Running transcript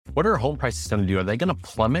What are home prices going to do? Are they going to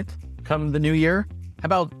plummet come the new year? How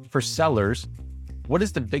about for sellers? What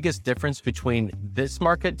is the biggest difference between this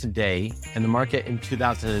market today and the market in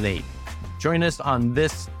 2008? Join us on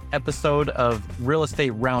this episode of Real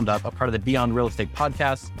Estate Roundup, a part of the Beyond Real Estate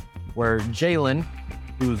podcast, where Jalen,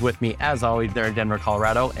 who's with me as always there in Denver,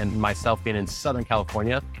 Colorado, and myself being in Southern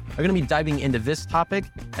California, are going to be diving into this topic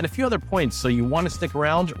and a few other points. So you want to stick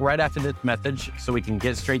around right after this message so we can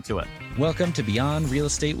get straight to it. Welcome to Beyond Real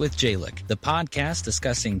Estate with Jalik, the podcast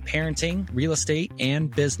discussing parenting, real estate,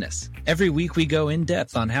 and business. Every week we go in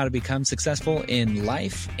depth on how to become successful in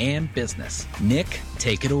life and business. Nick,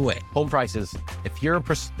 take it away. Home prices. If you're a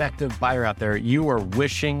prospective buyer out there, you are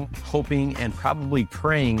wishing, hoping, and probably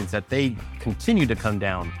praying that they continue to come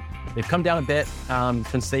down. They've come down a bit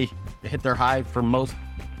since they hit their high for most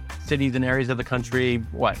cities and areas of the country,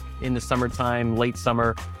 in the summertime, late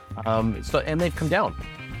summer. And they've come down.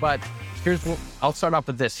 But I'll start off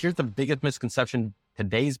with this. Here's the biggest misconception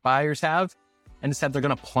today's buyers have, and it's that they're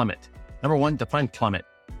going to plummet. Number one, define plummet.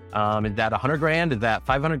 Is that 100 grand? Is that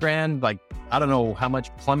 500 grand? I don't know how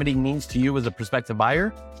much plummeting means to you as a prospective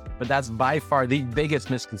buyer, but that's by far the biggest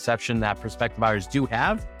misconception that prospective buyers do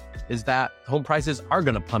have, is that home prices are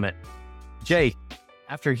going to plummet. Jay,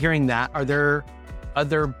 after hearing that, are there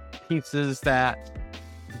other pieces that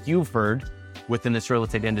you've heard within this real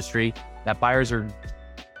estate industry that buyers are,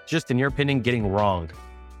 just in your opinion, getting wrong?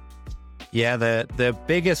 Yeah, the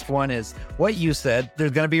biggest one is what you said.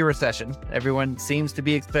 There's going to be a recession. Everyone seems to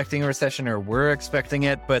be expecting a recession, or we're expecting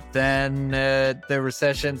it, but then the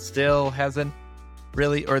recession still hasn't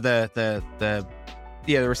really, or the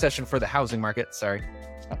recession for the housing market. Sorry,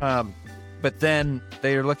 but then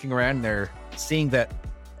they're looking around and they're seeing that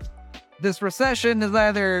this recession is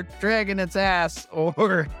either dragging its ass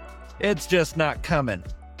or it's just not coming.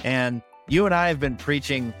 And you and I have been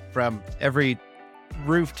preaching from every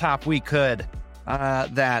rooftop we could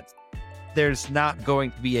that there's not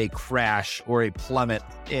going to be a crash or a plummet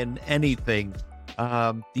in anything.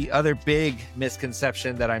 The other big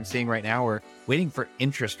misconception that I'm seeing right now, we're waiting for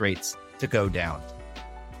interest rates to go down,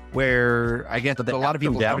 where I guess a lot of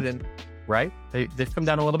people down, in, right? They've come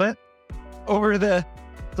down a little bit over the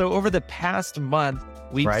past month.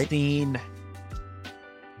 We've seen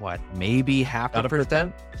maybe half a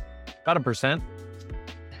percent. About 1%.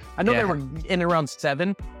 I know they were in around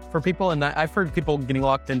 7 for people, and I've heard people getting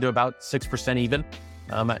locked into about 6% even.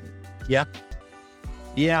 That's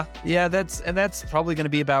probably going to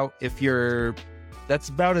be about, that's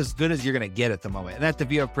about as good as you're going to get at the moment. And that's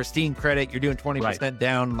if you have pristine credit, you're doing 20%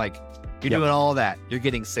 down, you're doing all that, you're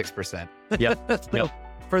getting 6%.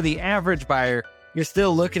 For the average buyer, you're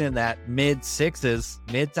still looking in that mid to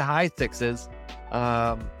high sixes.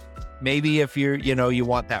 Maybe if you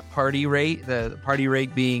want that party rate, the party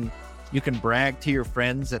rate being you can brag to your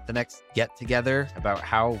friends at the next get together about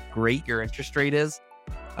how great your interest rate is.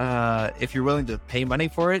 If you're willing to pay money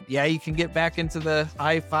for it, you can get back into the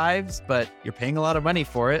high fives, but you're paying a lot of money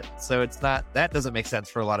for it. So that doesn't make sense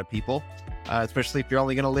for a lot of people, especially if you're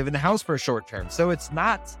only going to live in the house for a short term. So it's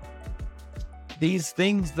not these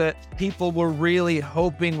things that people were really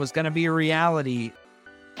hoping was going to be a reality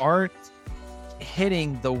aren't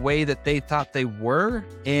hitting the way that they thought they were.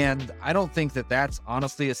 And I don't think that that's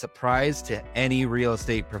honestly a surprise to any real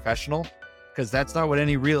estate professional, because that's not what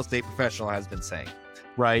any real estate professional has been saying.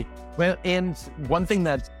 Right. Well, and one thing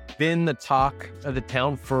that's been the talk of the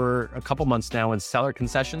town for a couple months now is seller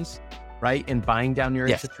concessions, right? And buying down your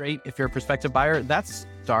interest rate if you're a prospective buyer. That's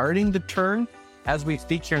starting to turn as we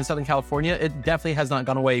speak here in Southern California. It definitely has not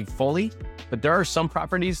gone away fully, but there are some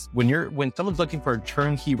properties when someone's looking for a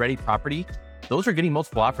turnkey ready property, those are getting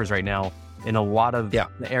multiple offers right now in a lot of the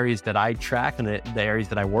areas that I track and the areas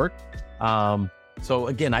that I work. So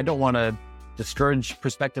again, I don't want to discourage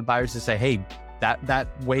prospective buyers to say, hey, that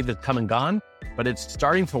wave has come and gone, but it's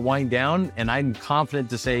starting to wind down. And I'm confident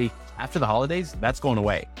to say after the holidays, that's going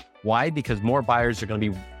away. Why? Because more buyers are going to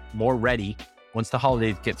be more ready once the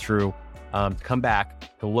holidays get through to come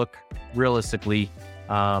back, to look realistically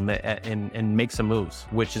and make some moves,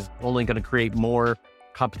 which is only going to create more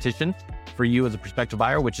competition for you as a prospective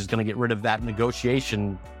buyer, which is going to get rid of that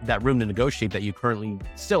room to negotiate that you currently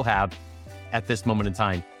still have at this moment in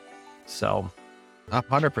time. So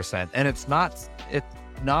 100%. And it's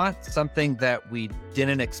not something that we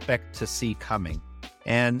didn't expect to see coming.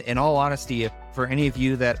 And in all honesty, for any of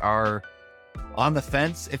you that are on the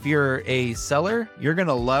fence, if you're a seller, you're going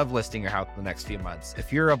to love listing your house in the next few months.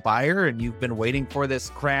 If you're a buyer and you've been waiting for this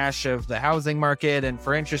crash of the housing market and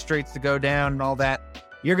for interest rates to go down and all that,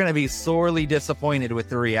 you're going to be sorely disappointed with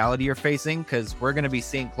the reality you're facing, because we're going to be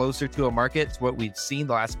seeing closer to a market to what we've seen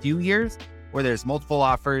the last few years, where there's multiple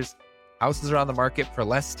offers, houses are on the market for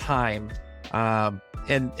less time. And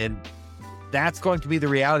that's going to be the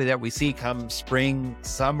reality that we see come spring,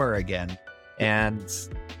 summer again. And,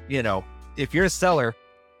 if you're a seller,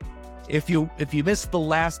 if you missed the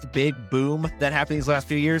last big boom that happened these last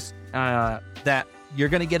few years, that you're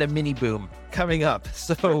going to get a mini boom coming up.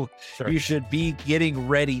 So you should be getting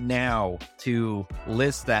ready now to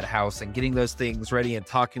list that house and getting those things ready and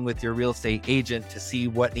talking with your real estate agent to see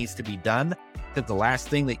what needs to be done. Because the last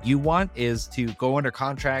thing that you want is to go under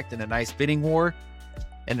contract in a nice bidding war,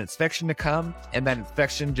 an inspection to come, and that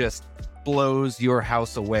inspection just blows your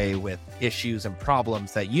house away with issues and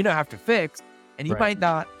problems that you don't have to fix. And you might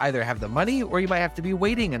not either have the money, or you might have to be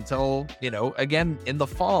waiting until, again, in the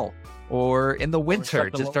fall or in the winter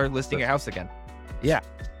to start listing your house again. Yeah.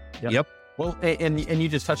 Yep. Well, and you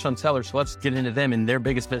just touched on sellers, so let's get into them and their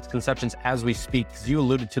biggest misconceptions as we speak, because you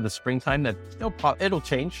alluded to the springtime that it'll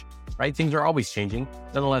change, right? Things are always changing.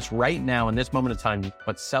 Nonetheless, right now in this moment of time,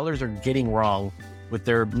 what sellers are getting wrong with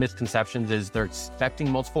their misconceptions is they're expecting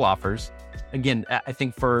multiple offers. Again,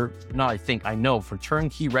 I know for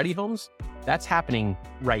turnkey ready homes, that's happening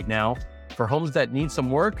right now. For homes that need some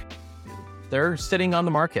work, they're sitting on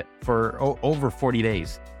the market for over 40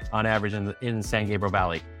 days on average in San Gabriel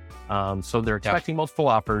Valley. So they're expecting multiple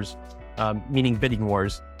offers, meaning bidding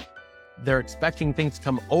wars. They're expecting things to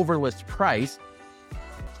come over list price,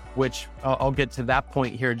 which I'll get to that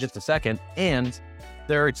point here in just a second. And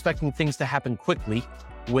they're expecting things to happen quickly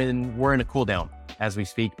when we're in a cool down as we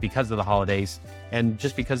speak because of the holidays, and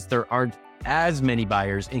just because there aren't as many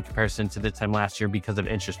buyers in comparison to this time last year because of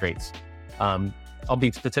interest rates. I'll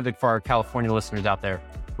be specific for our California listeners out there.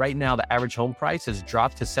 Right now, the average home price has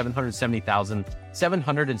dropped to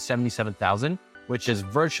 $777,000, which is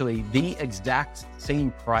virtually the exact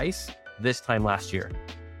same price this time last year.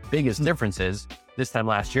 Biggest difference is this time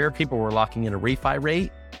last year, people were locking in a refi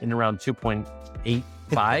rate in around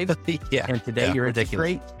 2.85. And today your interest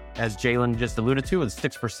rate, as Jalen just alluded to, is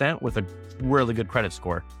 6% with a really good credit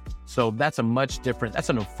score. So that's a much different, that's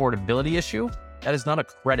an affordability issue. That is not a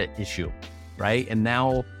credit issue, right? And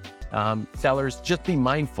now sellers, just be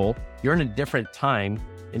mindful, you're in a different time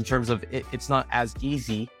in terms of it's not as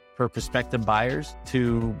easy for prospective buyers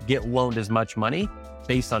to get loaned as much money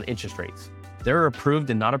based on interest rates. They're approved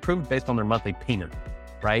and not approved based on their monthly payment,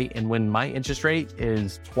 right? And when my interest rate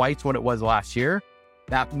is twice what it was last year,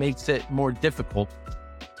 that makes it more difficult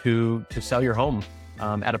to sell your home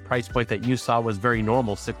at a price point that you saw was very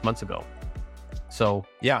normal 6 months ago. So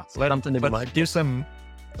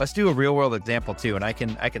let's do a real world example too. And I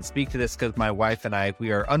can speak to this because my wife and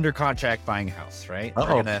we are under contract buying a house, right?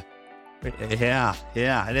 And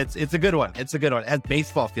it's a good one. It has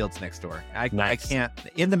baseball fields next door. I can't,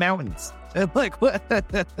 in the mountains. I'm like, what?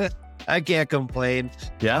 I can't complain.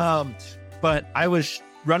 Yeah. But I was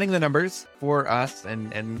running the numbers for us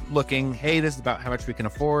and looking, hey, this is about how much we can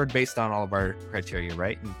afford based on all of our criteria,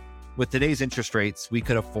 right? And with today's interest rates, we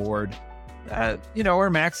could afford, our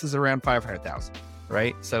max is around $500,000,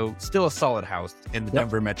 right? So still a solid house in the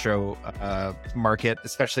Denver metro market,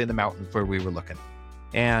 especially in the mountains where we were looking.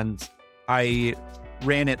 And I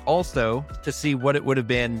ran it also to see what it would have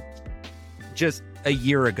been just a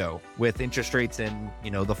year ago with interest rates in,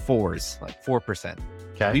 the fours, like 4%.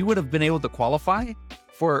 Okay. We would have been able to qualify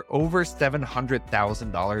for over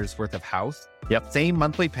 $700,000 worth of house. Yep. Same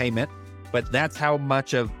monthly payment, but that's how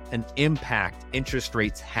much of an impact interest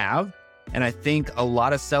rates have. And I think a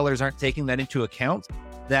lot of sellers aren't taking that into account,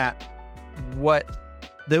 that what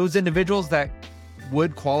those individuals that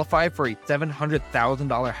would qualify for a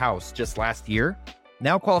 $700,000 house just last year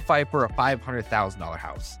now qualify for a $500,000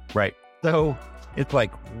 house. Right. So it's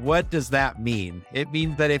like, what does that mean? It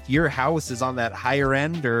means that if your house is on that higher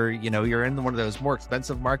end, or, you're in one of those more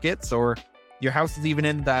expensive markets, or your house is even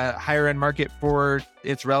in the higher end market for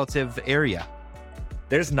its relative area,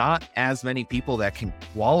 there's not as many people that can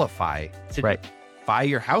qualify to buy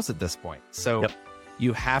your house at this point. So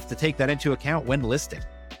you have to take that into account when listing.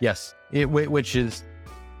 Yes. Which is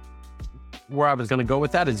where I was going to go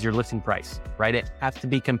with that, is your listing price, right? It has to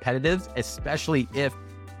be competitive, especially if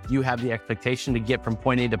you have the expectation to get from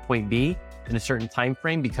point A to point B in a certain time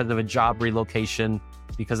frame because of a job relocation,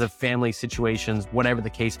 because of family situations, whatever the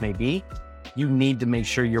case may be. You need to make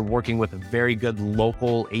sure you're working with a very good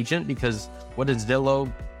local agent, because what a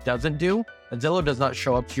Zillow doesn't do, a Zillow does not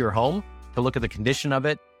show up to your home to look at the condition of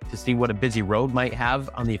it, to see what a busy road might have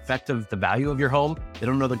on the effect of the value of your home. They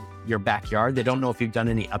don't know your backyard. They don't know if you've done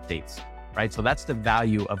any updates, right? So that's the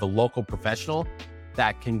value of a local professional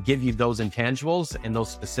that can give you those intangibles and those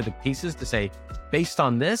specific pieces to say, based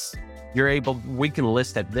on this, we can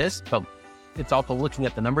list at this, but it's also looking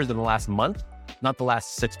at the numbers in the last month, not the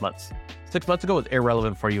last 6 months. 6 months ago was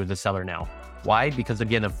irrelevant for you as a seller now. Why? Because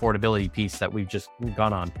again, affordability piece that we've just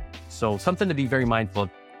gone on. So something to be very mindful of.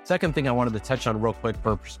 Second thing I wanted to touch on real quick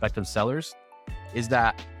for prospective sellers is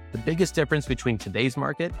that the biggest difference between today's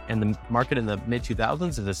market and the market in the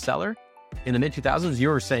mid-2000s as a seller, in the mid-2000s, you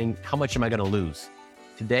were saying, how much am I going to lose?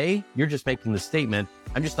 Today, you're just making the statement,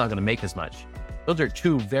 I'm just not going to make as much. Those are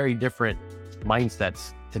two very different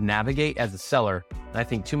mindsets to navigate as a seller. And I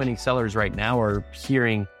think too many sellers right now are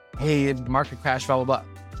hearing, hey, market crash, blah, blah, blah.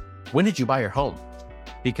 When did you buy your home?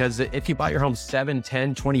 Because if you bought your home 7,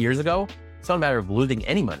 10, 20 years ago, it's not a matter of losing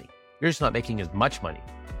any money. You're just not making as much money.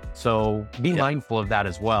 So be mindful of that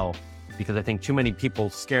as well, because I think too many people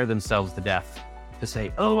scare themselves to death to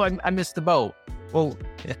say, oh, I missed the boat. Well,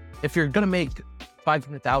 if you're going to make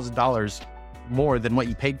 $500,000 more than what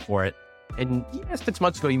you paid for it, and 6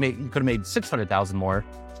 months ago you could have made $600,000 more,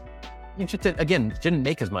 you just didn't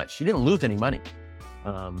make as much. You didn't lose any money.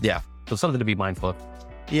 So something to be mindful of.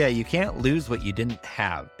 Yeah, you can't lose what you didn't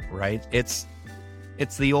have, right? It's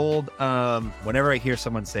the old, whenever I hear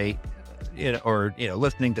someone say,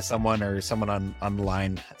 listening to someone or someone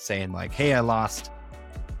online saying like, hey, I lost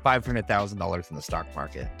 $500,000 in the stock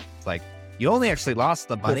market. It's like, you only actually lost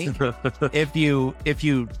the money if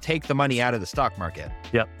you take the money out of the stock market.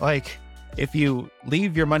 Yep. Like if you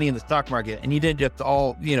leave your money in the stock market and you didn't just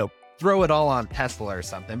all, throw it all on Tesla or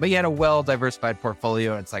something, but you had a well-diversified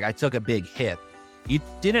portfolio and it's like, I took a big hit. You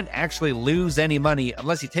didn't actually lose any money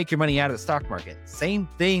unless you take your money out of the stock market. Same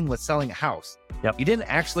thing with selling a house. Yep. You didn't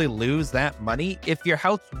actually lose that money if your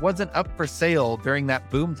house wasn't up for sale during that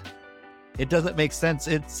boom time. It doesn't make sense.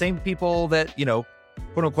 It's same people that,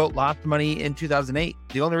 quote unquote, lost money in 2008.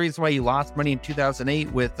 The only reason why you lost money in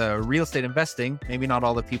 2008 with real estate investing, maybe not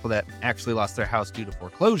all the people that actually lost their house due to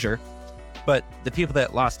foreclosure, but the people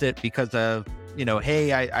that lost it because of,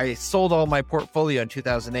 hey, I sold all my portfolio in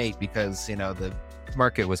 2008 because, the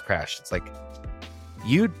market was crashed. It's like,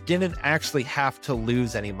 you didn't actually have to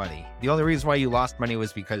lose any money. The only reason why you lost money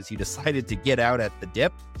was because you decided to get out at the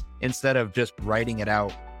dip instead of just writing it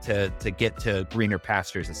out to get to greener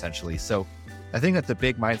pastures, essentially. So I think that's a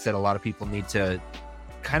big mindset a lot of people need to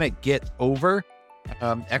kind of get over.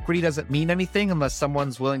 Equity doesn't mean anything unless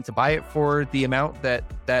someone's willing to buy it for the amount that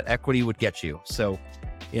equity would get you. So,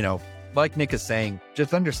 like Nick is saying,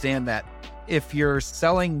 just understand that if you're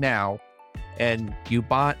selling now and you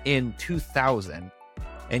bought in 2000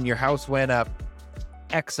 and your house went up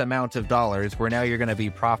X amount of dollars, where now you're going to be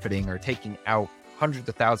profiting or taking out hundreds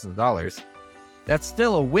of thousands of dollars, that's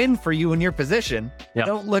still a win for you in your position. Yep.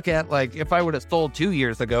 Don't look at like, if I would have sold 2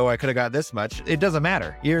 years ago, I could have got this much. It doesn't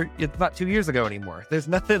matter. It's not 2 years ago anymore. There's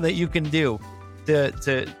nothing that you can do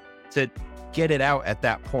to get it out at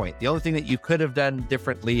that point. The only thing that you could have done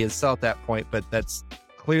differently is sell at that point, but that's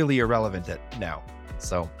clearly irrelevant now.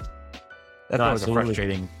 So that's always a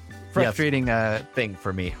frustrating thing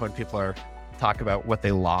for me when people talk about what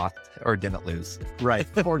they lost or didn't lose. Right.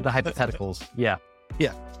 Or the hypotheticals. Yeah.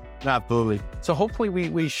 Yeah. Absolutely. So hopefully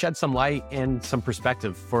we shed some light and some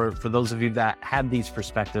perspective for those of you that had these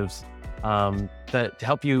perspectives, to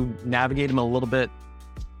help you navigate them a little bit,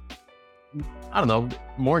 I don't know,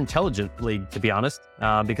 more intelligently, to be honest,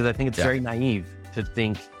 because I think it's very naive to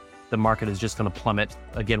think the market is just going to plummet.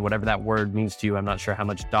 Again, whatever that word means to you, I'm not sure how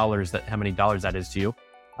many dollars that is to you.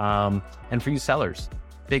 And for you sellers,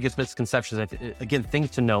 biggest misconceptions, again,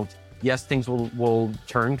 things to note. Yes, things will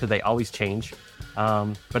turn because they always change.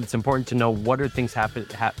 But it's important to know what are things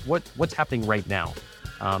what's happening right now,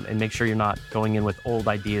 and make sure you're not going in with old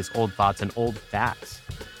ideas, old thoughts, and old facts,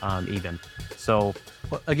 even. So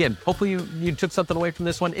again, hopefully you took something away from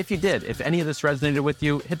this one. If you did, if any of this resonated with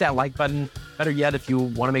you, hit that like button. Better yet, if you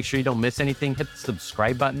want to make sure you don't miss anything, hit the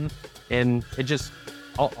subscribe button. And it just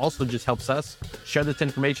also just helps us share this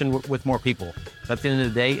information with more people. So at the end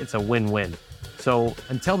of the day, it's a win-win. So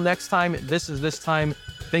until next time, this is This Time.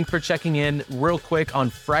 Thanks for checking in real quick on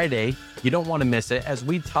Friday. You don't want to miss it as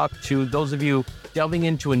we talk to those of you delving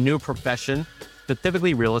into a new profession,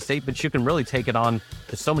 specifically real estate, but you can really take it on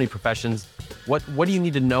to so many professions. What do you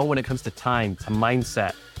need to know when it comes to time, to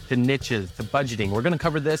mindset, to niches, to budgeting? We're going to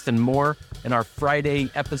cover this and more in our Friday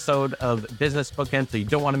episode of Business Bookend, so you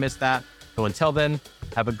don't want to miss that. So until then,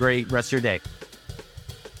 have a great rest of your day.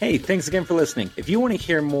 Hey, thanks again for listening. If you want to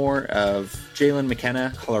hear more of Jalen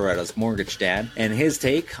McKenna, Colorado's mortgage dad, and his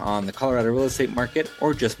take on the Colorado real estate market,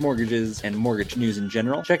 or just mortgages and mortgage news in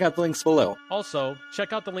general, check out the links below. Also,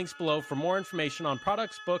 check out the links below for more information on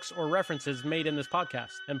products, books, or references made in this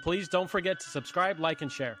podcast. And please don't forget to subscribe, like,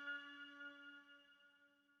 and share.